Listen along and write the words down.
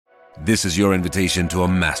This is your invitation to a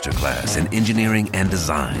masterclass in engineering and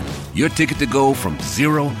design. Your ticket to go from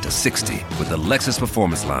 0 to 60 with the Lexus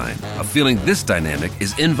Performance Line. A feeling this dynamic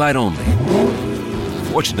is invite only.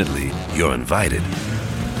 Fortunately, you're invited.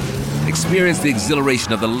 Experience the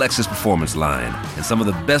exhilaration of the Lexus Performance Line and some of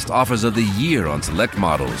the best offers of the year on select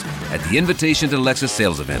models at the Invitation to Lexus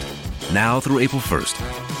sales event, now through April 1st.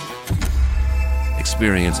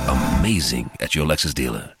 Experience amazing at your Lexus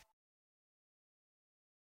dealer.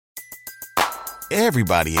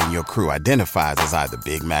 Everybody in your crew identifies as either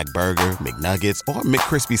Big Mac Burger, McNuggets, or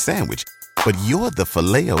McCrispy Sandwich. But you're the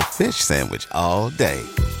Filet-O-Fish Sandwich all day.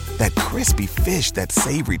 That crispy fish, that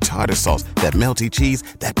savory tartar sauce, that melty cheese,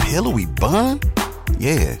 that pillowy bun.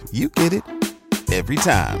 Yeah, you get it. Every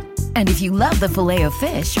time. And if you love the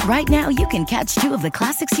Filet-O-Fish, right now you can catch two of the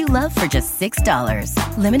classics you love for just $6.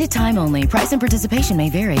 Limited time only. Price and participation may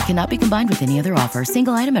vary. Cannot be combined with any other offer.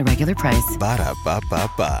 Single item at regular price.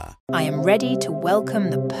 Ba-da-ba-ba-ba. I am ready to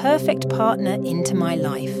welcome the perfect partner into my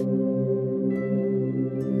life.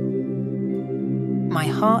 My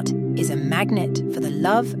heart is a magnet for the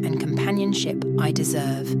love and companionship I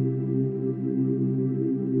deserve.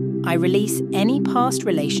 I release any past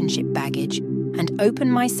relationship baggage and open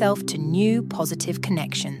myself to new positive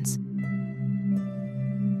connections.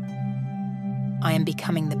 I am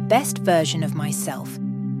becoming the best version of myself,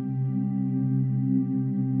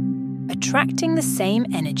 attracting the same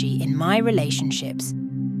energy in my relationships.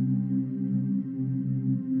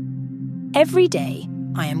 Every day,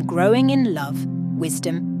 I am growing in love,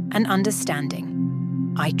 wisdom, and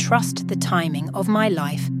understanding. I trust the timing of my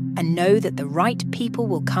life and know that the right people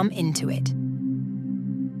will come into it.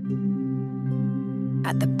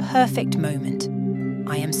 At the perfect moment,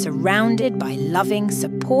 I am surrounded by loving,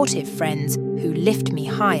 supportive friends who lift me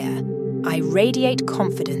higher. I radiate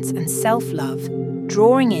confidence and self-love,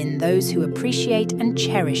 drawing in those who appreciate and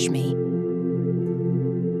cherish me.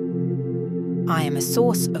 I am a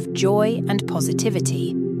source of joy and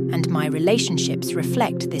positivity, and my relationships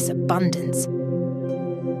reflect this abundance.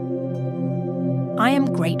 I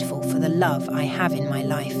am grateful for the love I have in my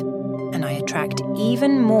life, and I attract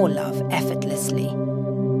even more love effortlessly.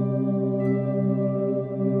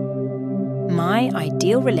 My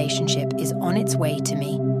ideal relationship is on its way to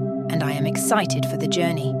me, and I am excited for the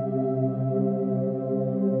journey.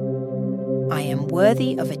 I am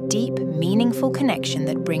worthy of a deep, meaningful connection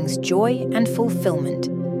that brings joy and fulfillment.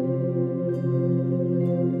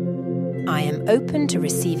 I am open to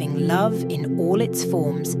receiving love in all its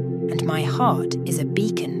forms, and my heart is a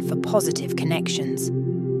beacon for positive connections.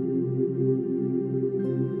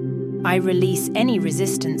 I release any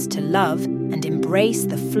resistance to love and embrace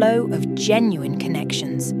the flow of genuine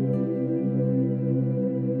connections.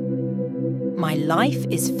 My life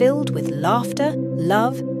is filled with laughter,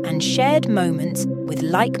 love, and shared moments with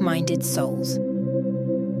like-minded souls.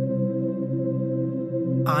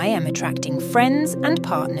 I am attracting friends and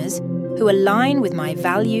partners who align with my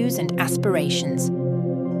values and aspirations.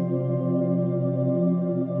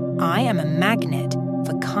 I am a magnet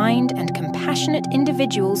for kind and compassionate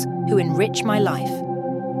individuals who enrich my life.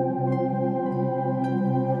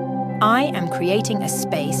 I am creating a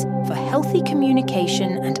space for healthy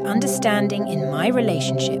communication and understanding in my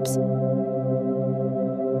relationships.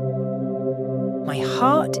 My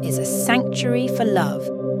heart is a sanctuary for love,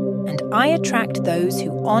 and I attract those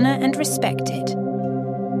who honor and respect it.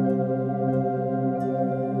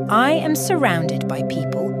 I am surrounded by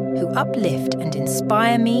people who uplift and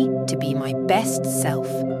inspire me to be my best self.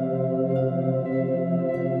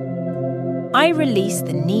 I release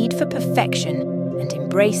the need for perfection and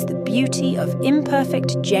embrace the beauty of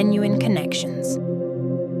imperfect, genuine connections.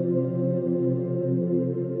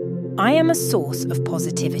 I am a source of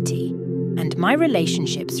positivity, and my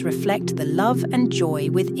relationships reflect the love and joy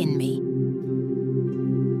within me.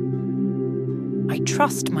 I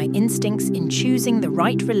trust my instincts in choosing the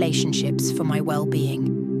right relationships for my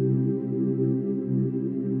well-being.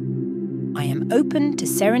 I am open to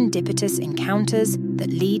serendipitous encounters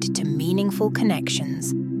that lead to meaningful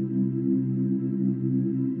connections.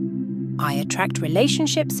 I attract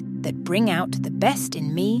relationships that bring out the best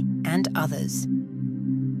in me and others.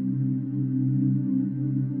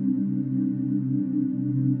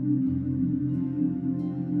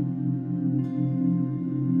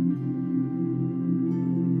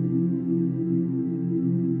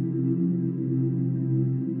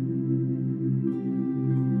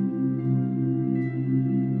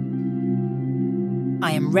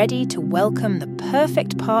 I am ready to welcome the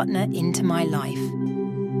perfect partner into my life.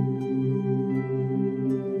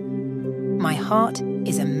 My heart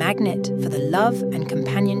is a magnet for the love and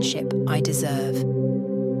companionship I deserve.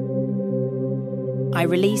 I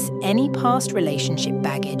release any past relationship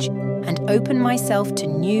baggage and open myself to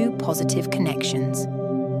new positive connections.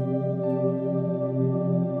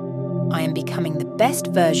 I am becoming the best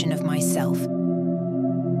version of myself,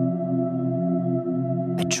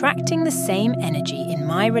 attracting the same energy in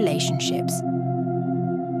my relationships.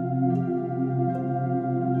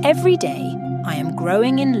 Every day, I am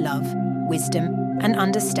growing in love, wisdom, and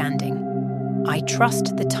understanding. I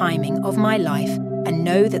trust the timing of my life and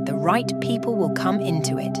know that the right people will come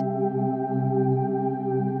into it.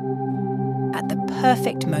 At the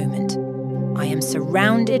perfect moment, I am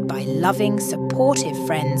surrounded by loving, supportive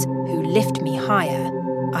friends who lift me higher.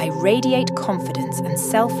 I radiate confidence and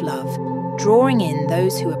self-love, drawing in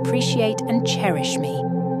those who appreciate and cherish me.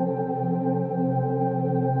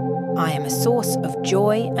 I am a source of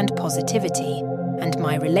joy and positivity, and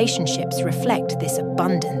my relationships reflect this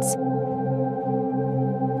abundance.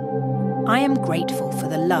 I am grateful for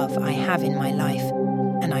the love I have in my life,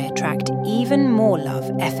 and I attract even more love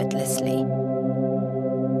effortlessly.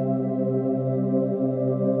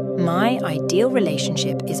 My ideal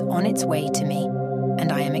relationship is on its way to me,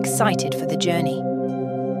 and I am excited for the journey.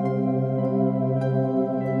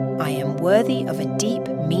 I am worthy of a deep,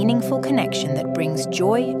 meaningful connection that brings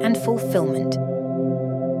joy and fulfillment.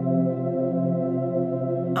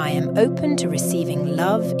 I am open to receiving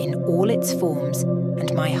love in all its forms,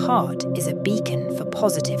 and my heart is a beacon for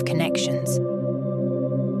positive connections.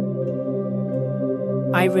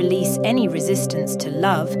 I release any resistance to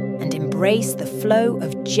love and embrace the flow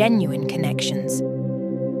of genuine connections.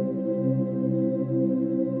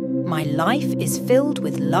 My life is filled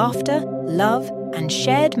with laughter, love, and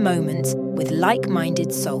shared moments with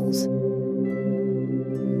like-minded souls.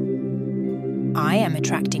 I am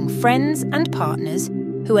attracting friends and partners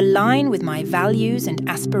who align with my values and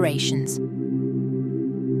aspirations.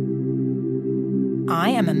 I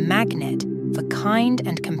am a magnet for kind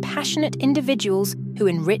and compassionate individuals who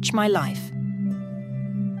enrich my life.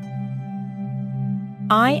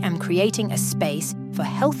 I am creating a space for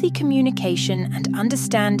healthy communication and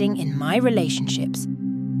understanding in my relationships.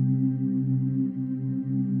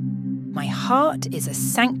 My heart is a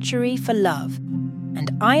sanctuary for love,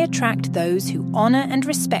 and I attract those who honor and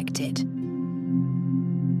respect it.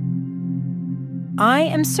 I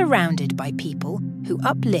am surrounded by people who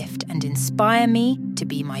uplift and inspire me to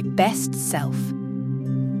be my best self.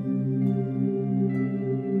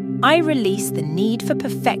 I release the need for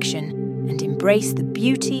perfection and embrace the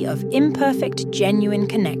beauty of imperfect, genuine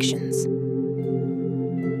connections.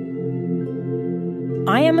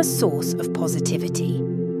 I am a source of positivity,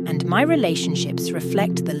 and my relationships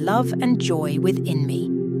reflect the love and joy within me.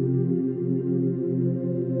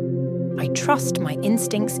 I trust my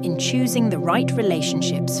instincts in choosing the right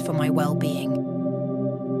relationships for my well-being.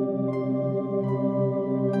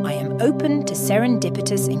 I am open to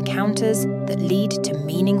serendipitous encounters that lead to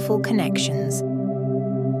meaningful connections.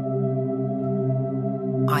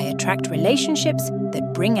 I attract relationships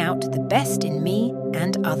that bring out the best in me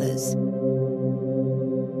and others.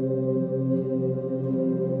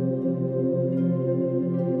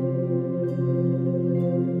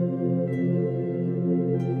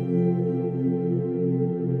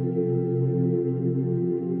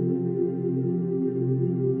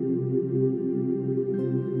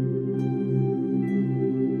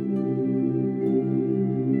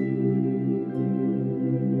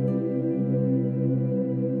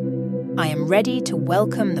 I am ready to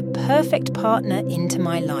welcome the perfect partner into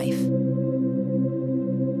my life.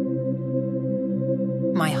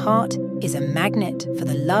 My heart is a magnet for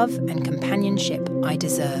the love and companionship I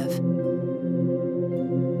deserve.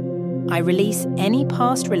 I release any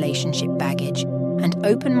past relationship baggage and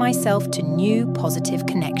open myself to new positive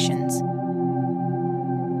connections.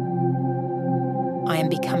 I am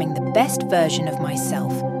becoming the best version of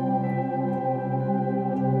myself,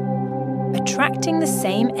 attracting the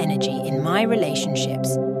same energy in my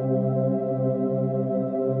relationships.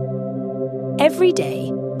 Every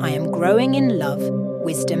day, I am growing in love,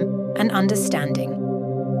 wisdom, and understanding.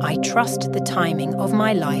 I trust the timing of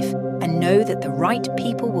my life and know that the right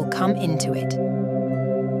people will come into it.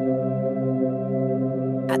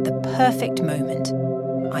 At the perfect moment,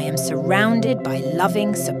 I am surrounded by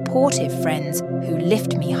loving, supportive friends who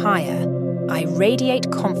lift me higher. I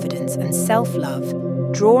radiate confidence and self-love,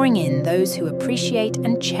 drawing in those who appreciate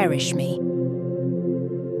and cherish me.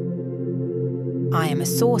 I am a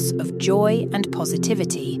source of joy and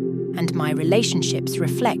positivity, and my relationships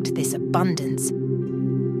reflect this abundance.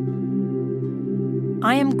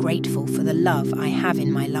 I am grateful for the love I have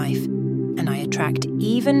in my life, and I attract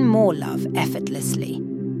even more love effortlessly.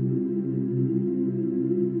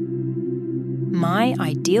 My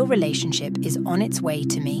ideal relationship is on its way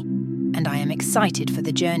to me, and I am excited for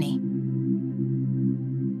the journey.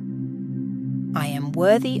 I am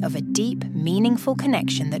worthy of a deep, meaningful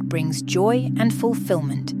connection that brings joy and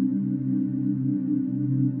fulfillment.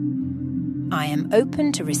 I am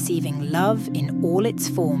open to receiving love in all its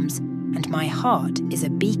forms, and my heart is a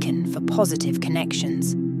beacon for positive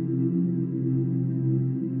connections.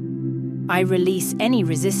 I release any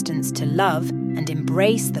resistance to love and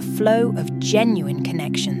embrace the flow of genuine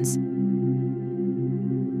connections.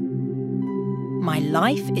 My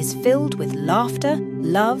life is filled with laughter,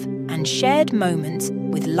 love, and shared moments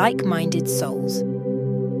with like-minded souls.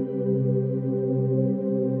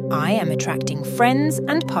 I am attracting friends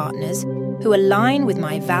and partners who align with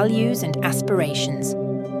my values and aspirations.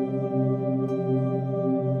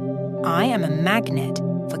 I am a magnet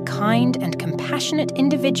for kind and compassionate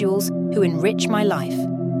individuals who enrich my life.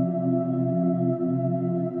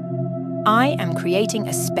 I am creating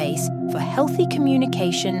a space for healthy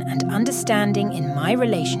communication and understanding in my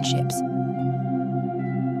relationships.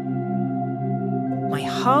 My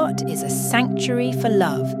heart is a sanctuary for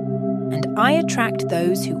love, and I attract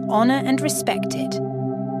those who honor and respect it.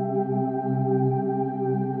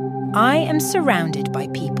 I am surrounded by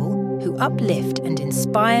people who uplift and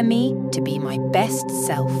inspire me to be my best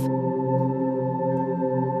self.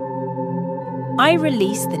 I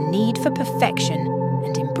release the need for perfection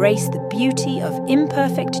and embrace the beauty of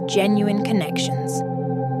imperfect, genuine connections.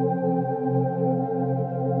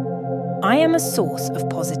 I am a source of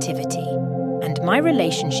positivity, and my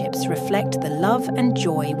relationships reflect the love and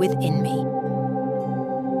joy within me.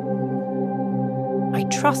 I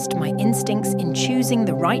trust my instincts in choosing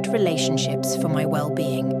the right relationships for my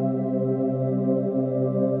well-being.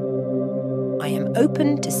 I am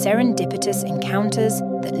open to serendipitous encounters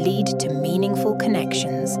that lead to meaningful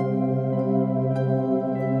connections.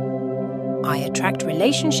 I attract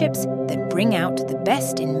relationships that bring out the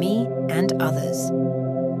best in me and others.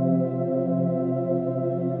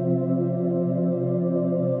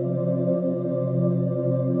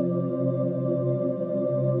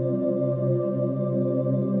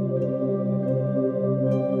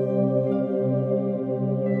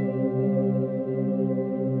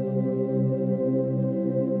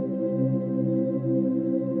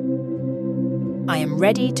 I am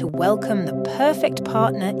ready to welcome the perfect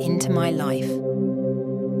partner into my life.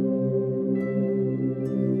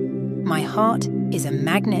 My heart is a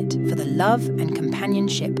magnet for the love and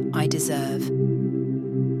companionship I deserve.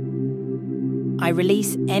 I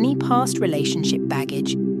release any past relationship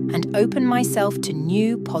baggage and open myself to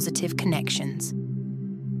new positive connections.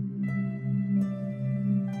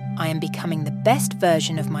 I am becoming the best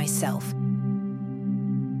version of myself,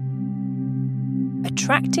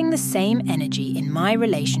 attracting the same energy in my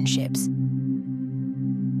relationships.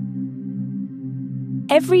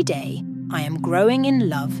 Every day, I am growing in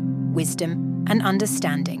love, wisdom, and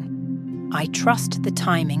understanding. I trust the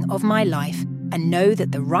timing of my life and know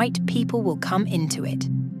that the right people will come into it.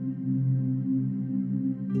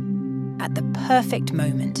 At the perfect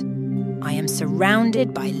moment, I am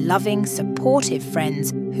surrounded by loving, supportive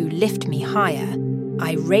friends who lift me higher.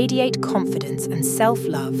 I radiate confidence and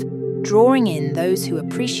self-love, drawing in those who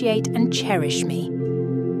appreciate and cherish me.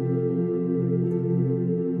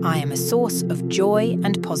 I am a source of joy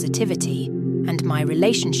and positivity, and my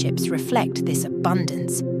relationships reflect this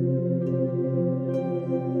abundance.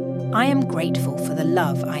 I am grateful for the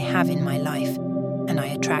love I have in my life, and I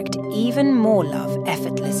attract even more love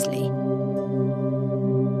effortlessly.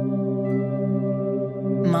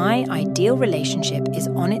 My ideal relationship is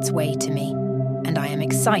on its way to me, and I am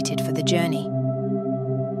excited for the journey.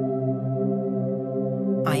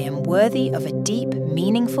 I am worthy of a deep,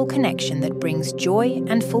 meaningful connection that brings joy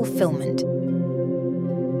and fulfillment.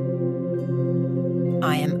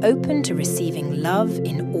 I am open to receiving love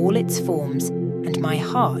in all its forms, and my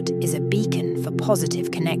heart is a beacon for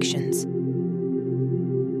positive connections.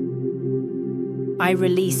 I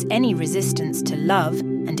release any resistance to love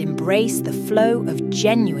and embrace the flow of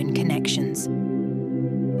genuine connections.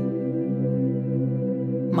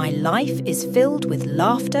 My life is filled with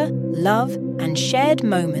laughter, love, and shared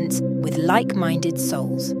moments with like-minded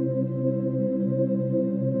souls.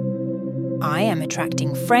 I am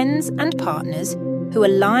attracting friends and partners who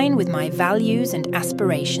align with my values and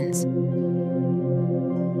aspirations.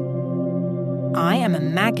 I am a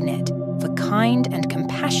magnet for kind and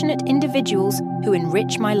compassionate individuals who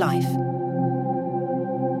enrich my life.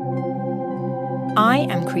 I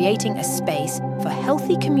am creating a space for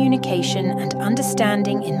healthy communication and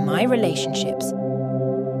understanding in my relationships.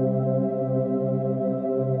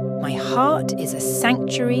 My heart is a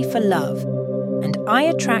sanctuary for love, and I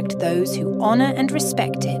attract those who honor and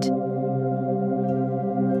respect it.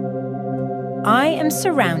 I am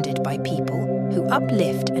surrounded by people who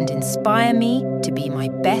uplift and inspire me to be my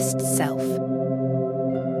best self.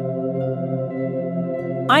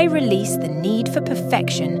 I release the need for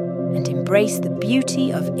perfection and embrace the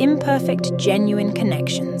beauty of imperfect, genuine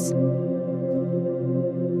connections.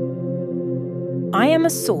 I am a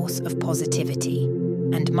source of positivity,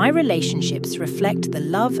 and my relationships reflect the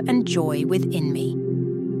love and joy within me.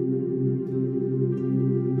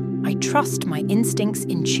 I trust my instincts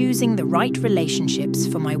in choosing the right relationships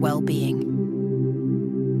for my well-being.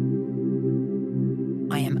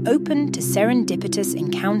 I am open to serendipitous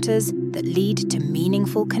encounters that lead to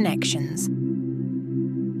meaningful connections.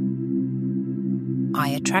 I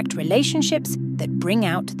attract relationships that bring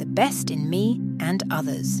out the best in me and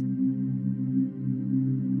others.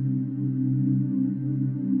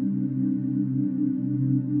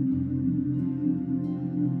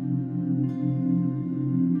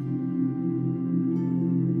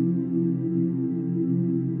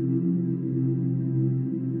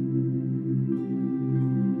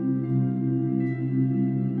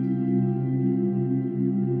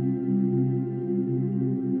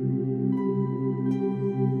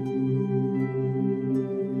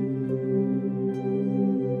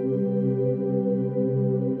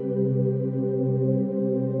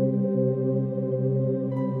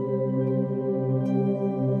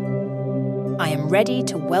 I am ready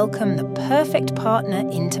to welcome the perfect partner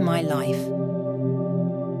into my life.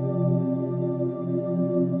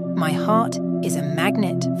 My heart is a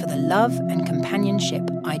magnet for the love and companionship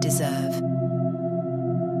I deserve.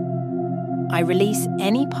 I release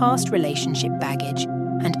any past relationship baggage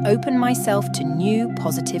and open myself to new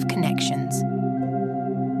positive connections.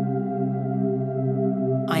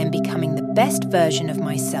 I am becoming the best version of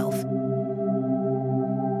myself,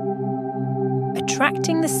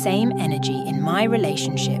 attracting the same energy in my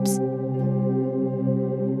relationships.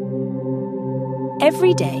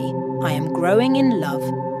 Every day, I am growing in love,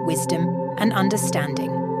 wisdom, and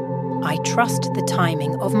understanding. I trust the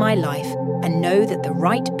timing of my life and know that the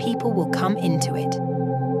right people will come into it.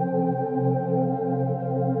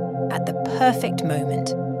 At the perfect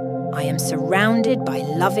moment, I am surrounded by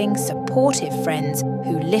loving, supportive friends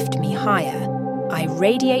who lift me higher. I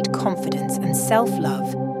radiate confidence and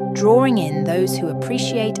self-love, drawing in those who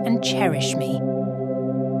appreciate and cherish me.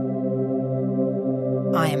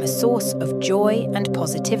 I am a source of joy and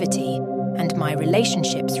positivity, and my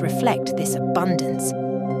relationships reflect this abundance.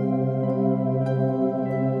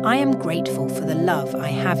 I am grateful for the love I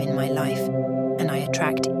have in my life, and I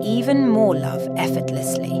attract even more love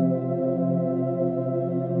effortlessly.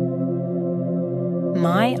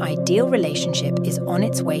 My ideal relationship is on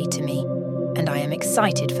its way to me, and I am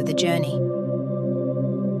excited for the journey.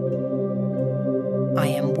 I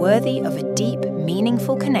am worthy of a deep,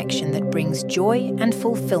 meaningful connection that brings joy and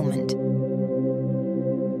fulfillment.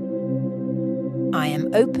 I am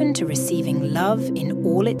open to receiving love in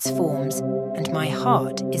all its forms, and my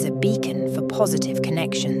heart is a beacon for positive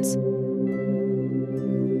connections.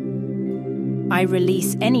 I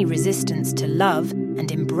release any resistance to love and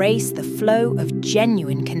embrace the flow of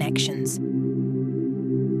genuine connections.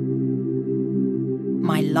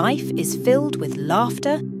 My life is filled with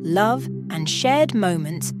laughter, love, and shared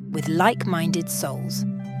moments with like-minded souls.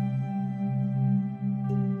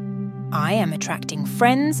 I am attracting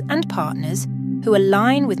friends and partners who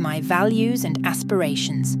align with my values and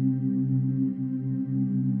aspirations.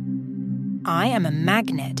 I am a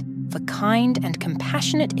magnet for kind and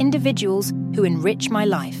compassionate individuals who enrich my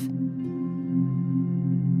life.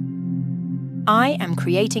 I am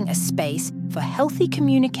creating a space for healthy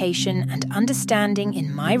communication and understanding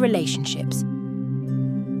in my relationships.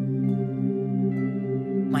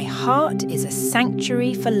 My heart is a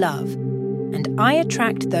sanctuary for love, and I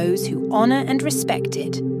attract those who honor and respect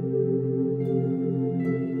it.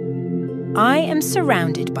 I am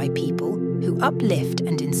surrounded by people who uplift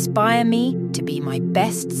and inspire me to be my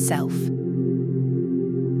best self.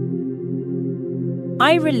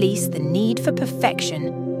 I release the need for perfection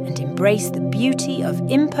and embrace the beauty of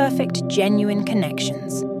imperfect, genuine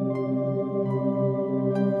connections.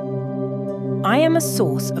 I am a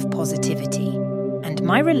source of positivity, and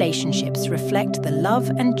my relationships reflect the love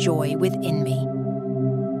and joy within me.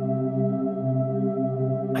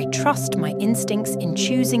 I trust my instincts in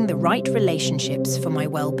choosing the right relationships for my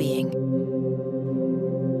well-being.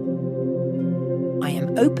 I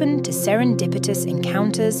am open to serendipitous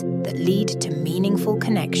encounters that lead to meaningful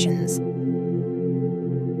connections.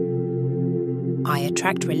 I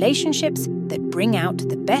attract relationships that bring out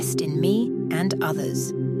the best in me and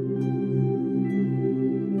others.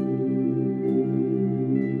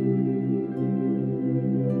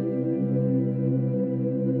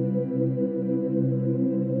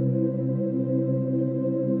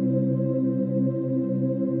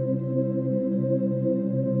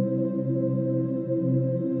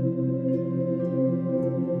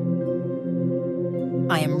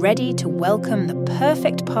 ready to welcome the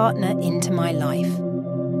perfect partner into my life.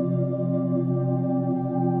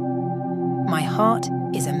 My heart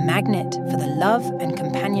is a magnet for the love and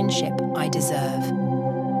companionship I deserve.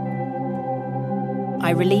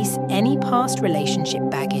 I release any past relationship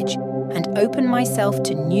baggage and open myself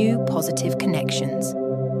to new positive connections.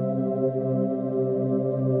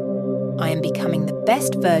 I am becoming the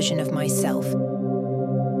best version of myself,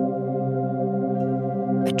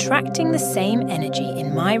 attracting the same energy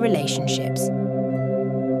in my relationships.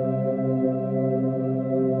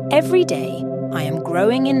 Every day, I am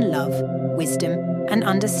growing in love, wisdom, and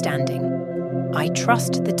understanding. I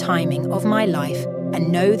trust the timing of my life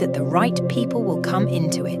and know that the right people will come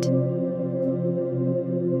into it.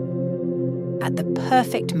 At the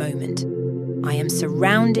perfect moment, I am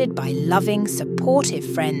surrounded by loving, supportive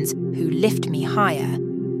friends who lift me higher.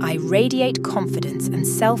 I radiate confidence and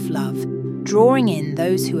self-love, drawing in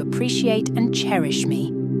those who appreciate and cherish me.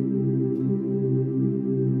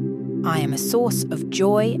 I am a source of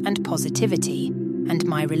joy and positivity, and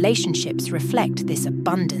my relationships reflect this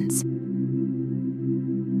abundance.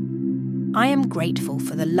 I am grateful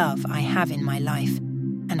for the love I have in my life,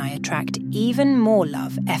 and I attract even more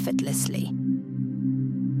love effortlessly.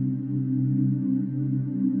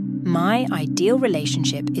 My ideal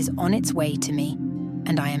relationship is on its way to me,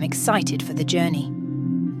 and I am excited for the journey.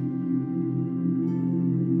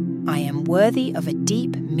 I am worthy of a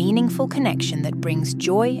deep, meaningful connection that brings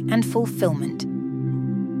joy and fulfillment.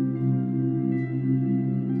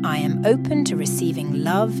 I am open to receiving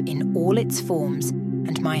love in all its forms,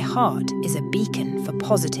 and my heart is a beacon for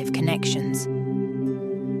positive connections.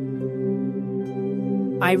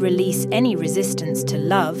 I release any resistance to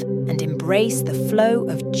love and embrace the flow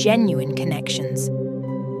of genuine connections.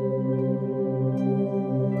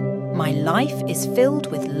 My life is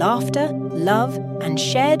filled with laughter, love, and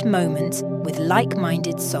shared moments with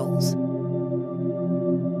like-minded souls.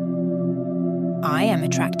 I am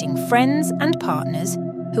attracting friends and partners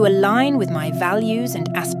who align with my values and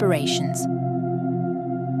aspirations.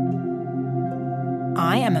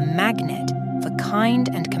 I am a magnet for kind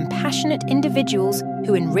and compassionate individuals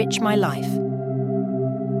who enrich my life.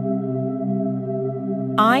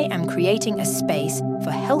 I am creating a space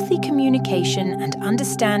for healthy communication and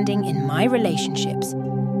understanding in my relationships.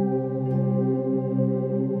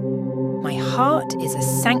 My heart is a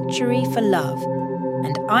sanctuary for love,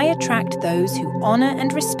 and I attract those who honor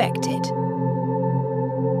and respect it.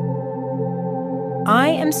 I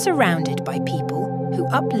am surrounded by people who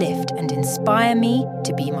uplift and inspire me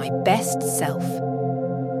to be my best self.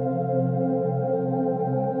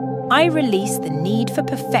 I release the need for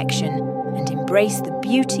perfection and embrace the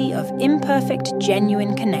beauty of imperfect,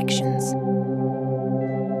 genuine connections.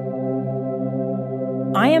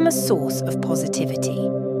 I am a source of positivity,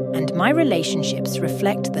 and my relationships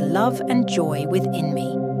reflect the love and joy within me.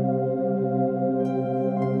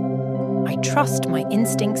 I trust my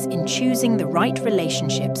instincts in choosing the right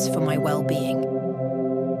relationships for my well-being.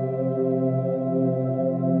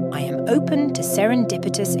 I am open to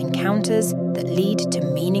serendipitous encounters that lead to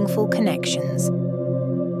meaningful connections.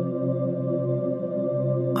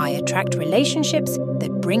 I attract relationships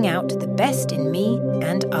that bring out the best in me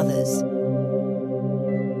and others.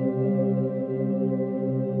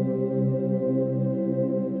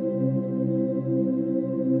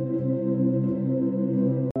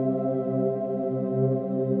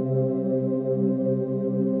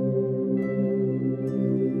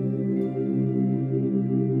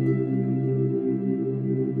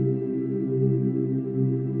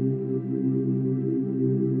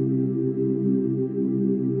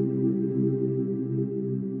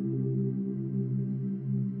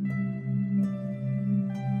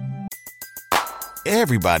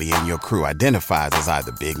 Everybody in your crew identifies as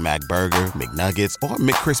either Big Mac Burger, McNuggets, or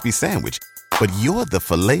McCrispy Sandwich. But you're the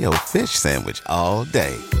Filet-O-Fish Sandwich all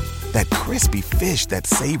day. That crispy fish, that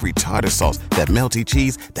savory tartar sauce, that melty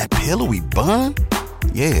cheese, that pillowy bun.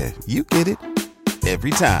 Yeah, you get it.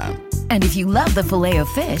 Every time. And if you love the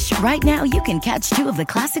Filet-O-Fish, right now you can catch two of the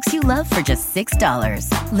classics you love for just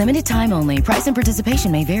 $6. Limited time only. Price and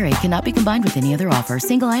participation may vary. Cannot be combined with any other offer.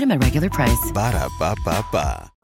 Single item at regular price. Ba-da-ba-ba-ba.